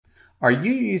Are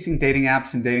you using dating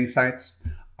apps and dating sites?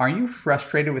 Are you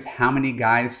frustrated with how many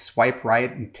guys swipe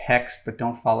right and text but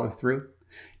don't follow through?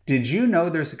 Did you know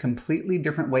there's a completely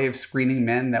different way of screening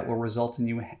men that will result in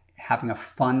you having a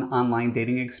fun online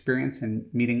dating experience and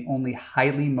meeting only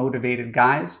highly motivated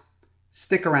guys?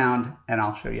 Stick around and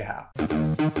I'll show you how.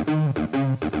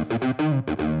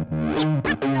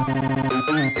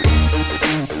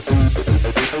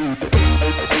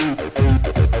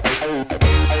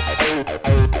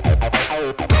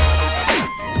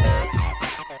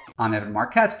 I'm Evan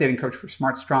Marquette, dating coach for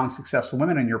smart, strong, successful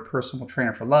women and your personal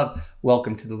trainer for love.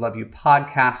 Welcome to the Love U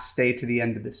podcast. Stay to the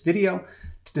end of this video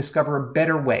to discover a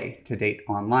better way to date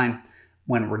online.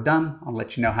 When we're done, I'll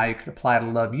let you know how you can apply to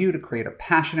Love U to create a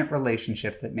passionate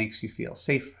relationship that makes you feel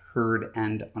safe, heard,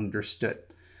 and understood.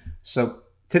 So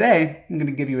today, I'm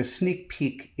going to give you a sneak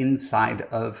peek inside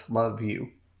of Love U,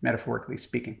 metaphorically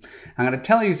speaking. I'm going to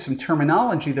tell you some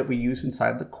terminology that we use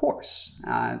inside the course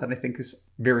that I think is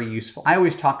very useful. I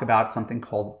always talk about something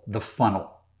called the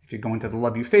funnel. If you go into the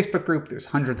Love U Facebook group, there's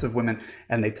hundreds of women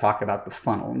and they talk about the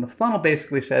funnel. And the funnel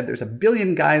basically said there's 1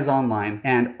 billion guys online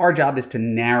and our job is to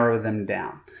narrow them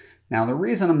down. Now, the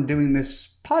reason I'm doing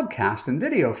this podcast and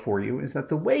video for you is that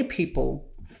the way people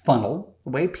funnel,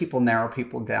 the way people narrow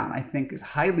people down, I think is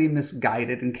highly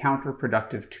misguided and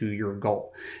counterproductive to your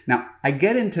goal. Now, I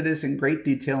get into this in great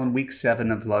detail in week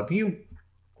 7 of Love U.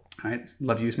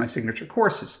 Love U is my signature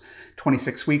courses.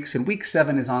 26 weeks, and week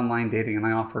 7 is online dating, and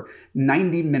I offer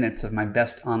 90 minutes of my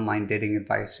best online dating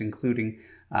advice, including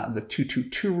the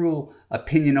 222 rule,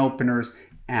 opinion openers,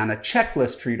 and a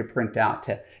checklist for you to print out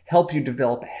to help you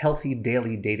develop a healthy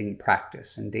daily dating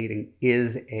practice. And dating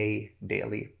is a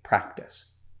daily practice.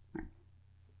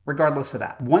 Regardless of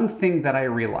that, one thing that I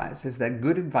realize is that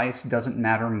good advice doesn't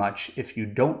matter much if you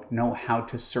don't know how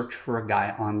to search for a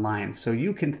guy online. So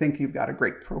you can think you've got a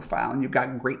great profile and you've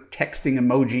got great texting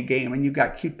emoji game and you've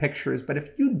got cute pictures, but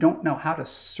if you don't know how to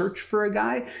search for a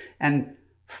guy and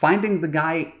finding the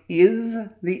guy is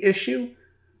the issue,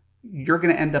 you're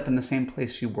going to end up in the same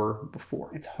place you were before.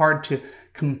 It's hard to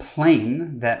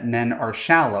complain that men are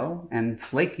shallow and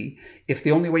flaky if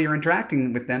the only way you're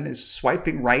interacting with them is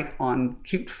swiping right on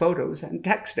cute photos and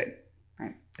texting.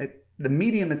 Right? The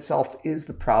medium itself is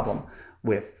the problem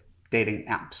with dating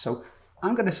apps. So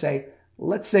I'm going to say,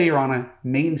 let's say you're on a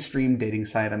mainstream dating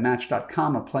site, a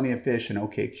Match.com, a Plenty of Fish, and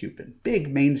OkCupid.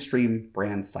 Big mainstream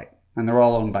brand site, and they're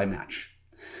all owned by Match.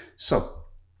 So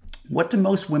what do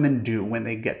most women do when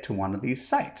they get to one of these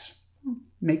sites?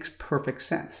 Makes perfect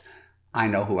sense. I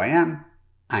know who I am.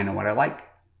 I know what I like.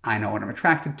 I know what I'm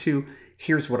attracted to.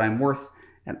 Here's what I'm worth.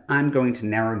 And I'm going to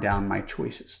narrow down my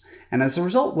choices. And as a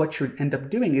result, what you end up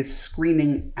doing is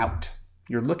screening out.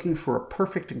 You're looking for a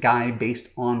perfect guy based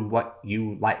on what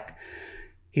you like.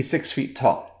 He's 6 feet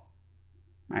tall,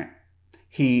 right?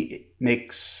 He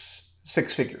makes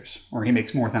 6 figures, or he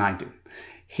makes more than I do.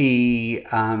 He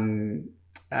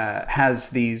has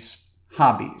these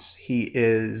hobbies. He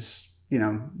is,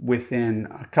 within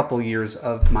a couple years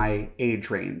of my age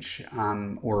range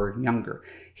or younger.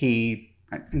 We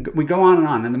go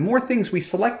on. And the more things we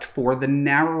select for, the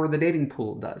narrower the dating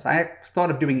pool does. I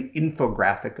thought of doing an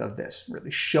infographic of this,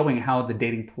 really showing how the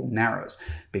dating pool narrows,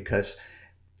 because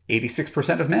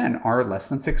 86% of men are less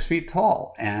than 6 feet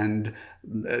tall, and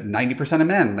 90% of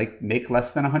men make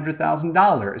less than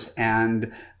 $100,000,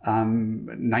 and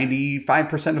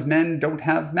 95% of men don't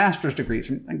have master's degrees.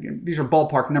 And these are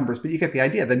ballpark numbers, but you get the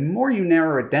idea. The more you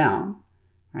narrow it down,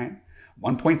 right?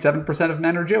 1.7% of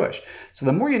men are Jewish. So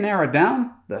the more you narrow it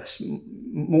down, the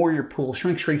more your pool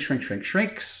shrinks.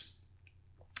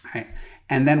 Right?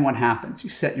 And then what happens? You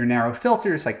set your narrow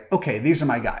filter. It's like, okay, these are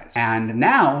my guys. And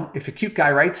now, if a cute guy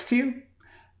writes to you,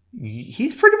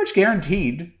 he's pretty much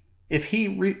guaranteed, if he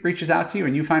reaches out to you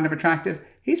and you find him attractive,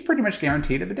 he's pretty much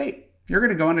guaranteed of a date. You're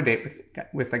going to go on a date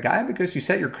with a guy because you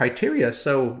set your criteria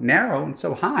so narrow and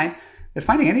so high that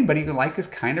finding anybody you like is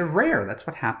kind of rare. That's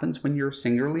what happens when you're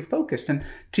singularly focused. And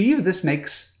to you, this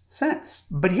makes sense.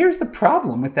 But here's the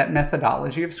problem with that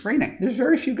methodology of screening. There's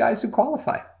very few guys who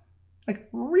qualify.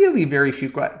 Really very few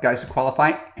guys who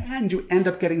qualify, and you end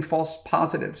up getting false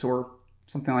positives or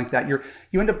something like that. You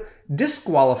end up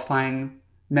disqualifying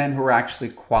men who are actually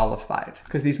qualified,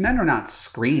 because these men are not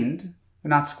screened. They're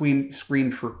not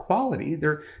screened for quality.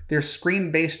 They're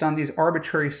screened based on these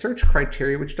arbitrary search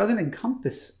criteria, which doesn't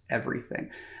encompass everything.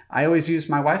 I always use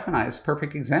my wife and I as a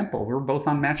perfect example. We were both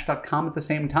on Match.com at the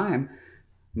same time.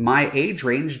 My age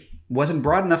range wasn't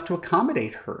broad enough to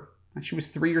accommodate her. She was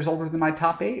 3 years older than my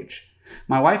top age.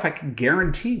 My wife, I can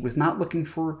guarantee, was not looking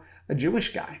for a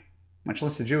Jewish guy. much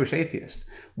less a Jewish atheist,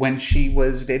 when she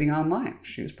was dating online.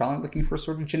 She was probably looking for a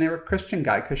sort of generic Christian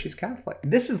guy because she's Catholic.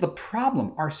 This is the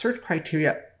problem. Our search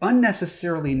criteria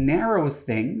unnecessarily narrow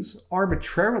things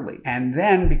arbitrarily. And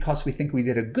then, because we think we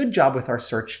did a good job with our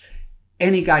search,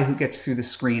 any guy who gets through the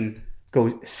screen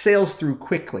sails through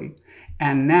quickly.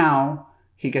 And now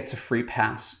he gets a free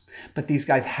pass. But these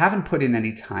guys haven't put in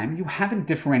any time. You haven't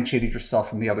differentiated yourself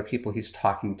from the other people he's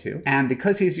talking to. And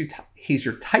because he's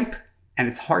your type, and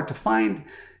it's hard to find,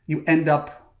 you end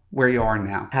up where you are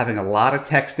now, having a lot of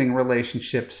texting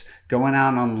relationships, going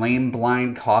out on lame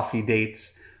blind coffee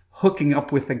dates, hooking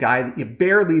up with a guy that you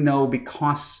barely know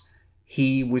because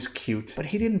he was cute, but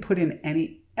he didn't put in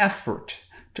any effort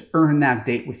to earn that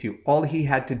date with you. All he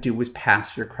had to do was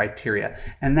pass your criteria.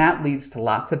 And that leads to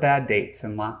lots of bad dates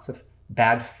and lots of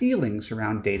bad feelings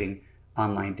around dating,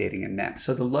 online dating and men.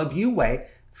 So the Love U way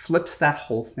flips that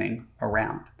whole thing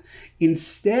around.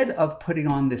 Instead of putting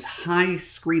on this high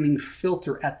screening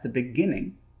filter at the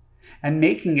beginning and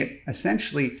making it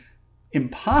essentially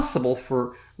impossible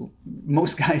for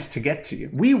most guys to get to you,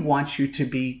 we want you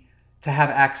to have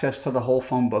access to the whole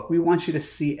phone book. We want you to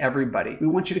see everybody. We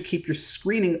want you to keep your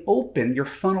screening open, your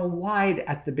funnel wide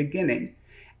at the beginning,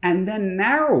 and then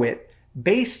narrow it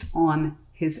based on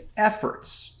his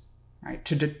efforts, right,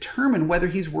 to determine whether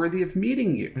he's worthy of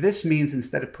meeting you. This means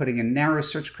instead of putting a narrow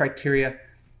search criteria,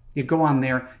 you go on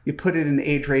there, you put it in an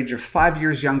age range of 5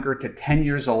 years younger to 10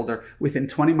 years older within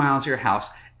 20 miles of your house,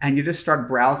 and you just start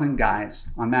browsing guys.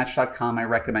 On Match.com, I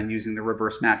recommend using the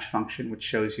reverse match function, which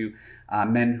shows you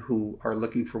men who are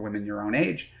looking for women your own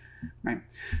age, right?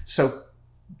 So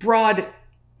broad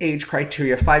age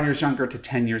criteria, 5 years younger to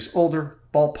 10 years older,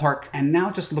 ballpark, and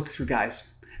now just look through guys.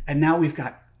 And now we've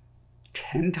got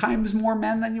 10 times more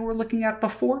men than you were looking at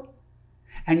before.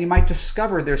 And you might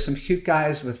discover there's some cute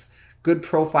guys with good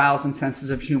profiles and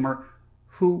senses of humor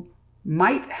who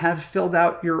might have filled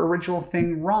out your original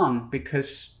thing wrong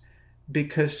because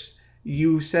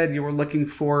you said you were looking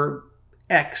for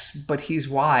X, but he's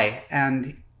Y.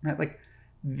 And right, like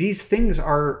these things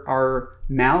are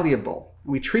malleable.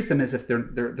 We treat them as if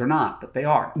they're not, but they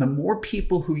are. The more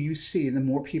people who you see, the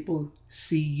more people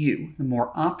see you, the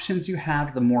more options you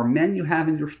have, the more men you have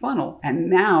in your funnel. And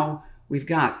now we've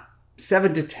got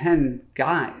 7 to 10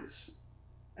 guys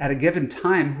at a given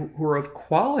time who are of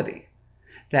quality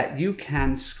that you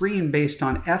can screen based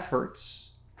on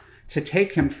efforts to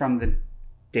take him from the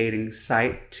dating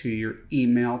site to your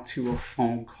email to a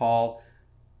phone call,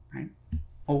 right,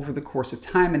 over the course of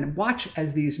time. And watch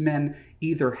as these men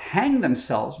either hang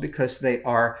themselves because they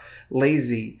are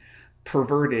lazy,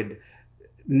 perverted,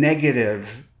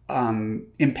 negative,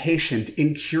 impatient,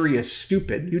 incurious,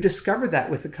 stupid. You discover that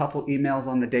with a couple emails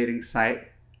on the dating site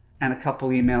and a couple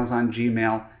emails on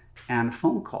Gmail and a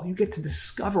phone call. You get to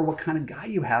discover what kind of guy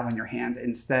you have on your hand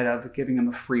instead of giving him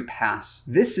a free pass.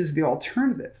 This is the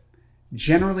alternative.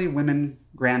 Generally, women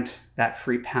grant that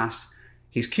free pass.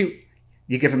 He's cute.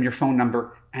 You give him your phone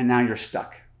number, and now you're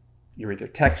stuck. You're either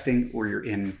texting or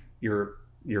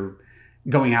you're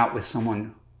going out with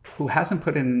someone who hasn't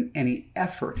put in any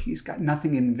effort. He's got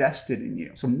nothing invested in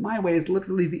you. So my way is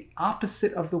literally the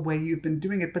opposite of the way you've been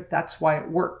doing it, but that's why it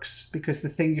works, because the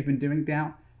thing you've been doing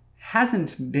now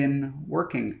hasn't been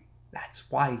working. That's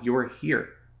why you're here,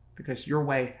 because your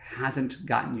way hasn't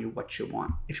gotten you what you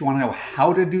want. If you want to know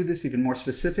how to do this even more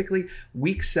specifically,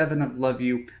 week 7 of Love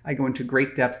U, I go into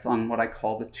great depth on what I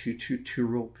call the 2-2-2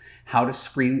 rule, how to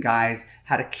screen guys,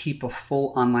 how to keep a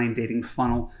full online dating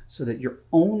funnel so that you're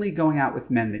only going out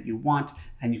with men that you want,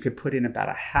 and you could put in about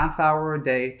a half hour a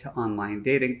day to online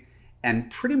dating and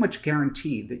pretty much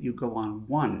guarantee that you go on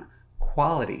one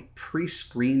quality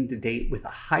pre-screened date with a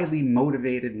highly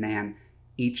motivated man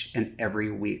each and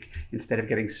every week instead of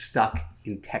getting stuck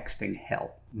in texting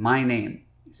hell. My name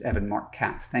is Evan Marc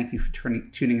Katz. Thank you for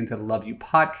tuning into the Love U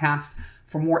podcast.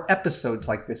 For more episodes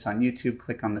like this on YouTube,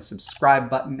 click on the subscribe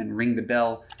button and ring the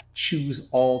bell. Choose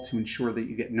all to ensure that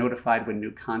you get notified when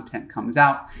new content comes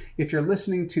out. If you're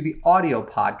listening to the audio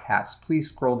podcast, please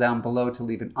scroll down below to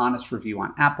leave an honest review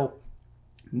on Apple.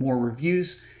 More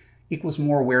reviews equals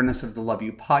more awareness of the Love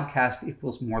U podcast,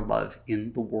 equals more love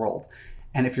in the world.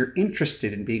 And if you're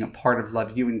interested in being a part of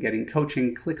Love U and getting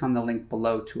coaching, click on the link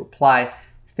below to apply.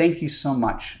 Thank you so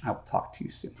much. I will talk to you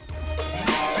soon.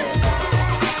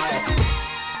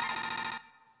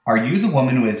 Are you the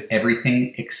woman who has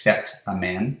everything except a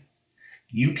man?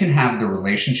 You can have the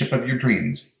relationship of your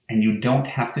dreams, and you don't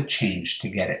have to change to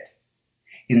get it.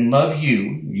 In Love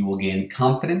U, you will gain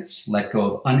confidence, let go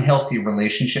of unhealthy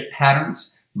relationship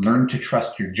patterns, learn to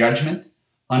trust your judgment,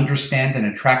 understand and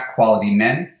attract quality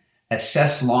men,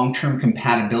 assess long-term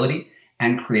compatibility,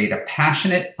 and create a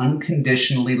passionate,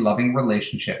 unconditionally loving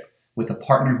relationship with a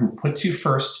partner who puts you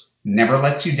first, never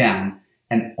lets you down,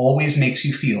 and always makes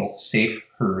you feel safe,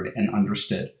 heard, and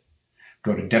understood.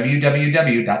 Go to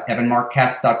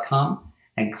www.evanmarckatz.com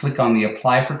and click on the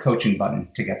Apply for Coaching button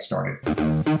to get started.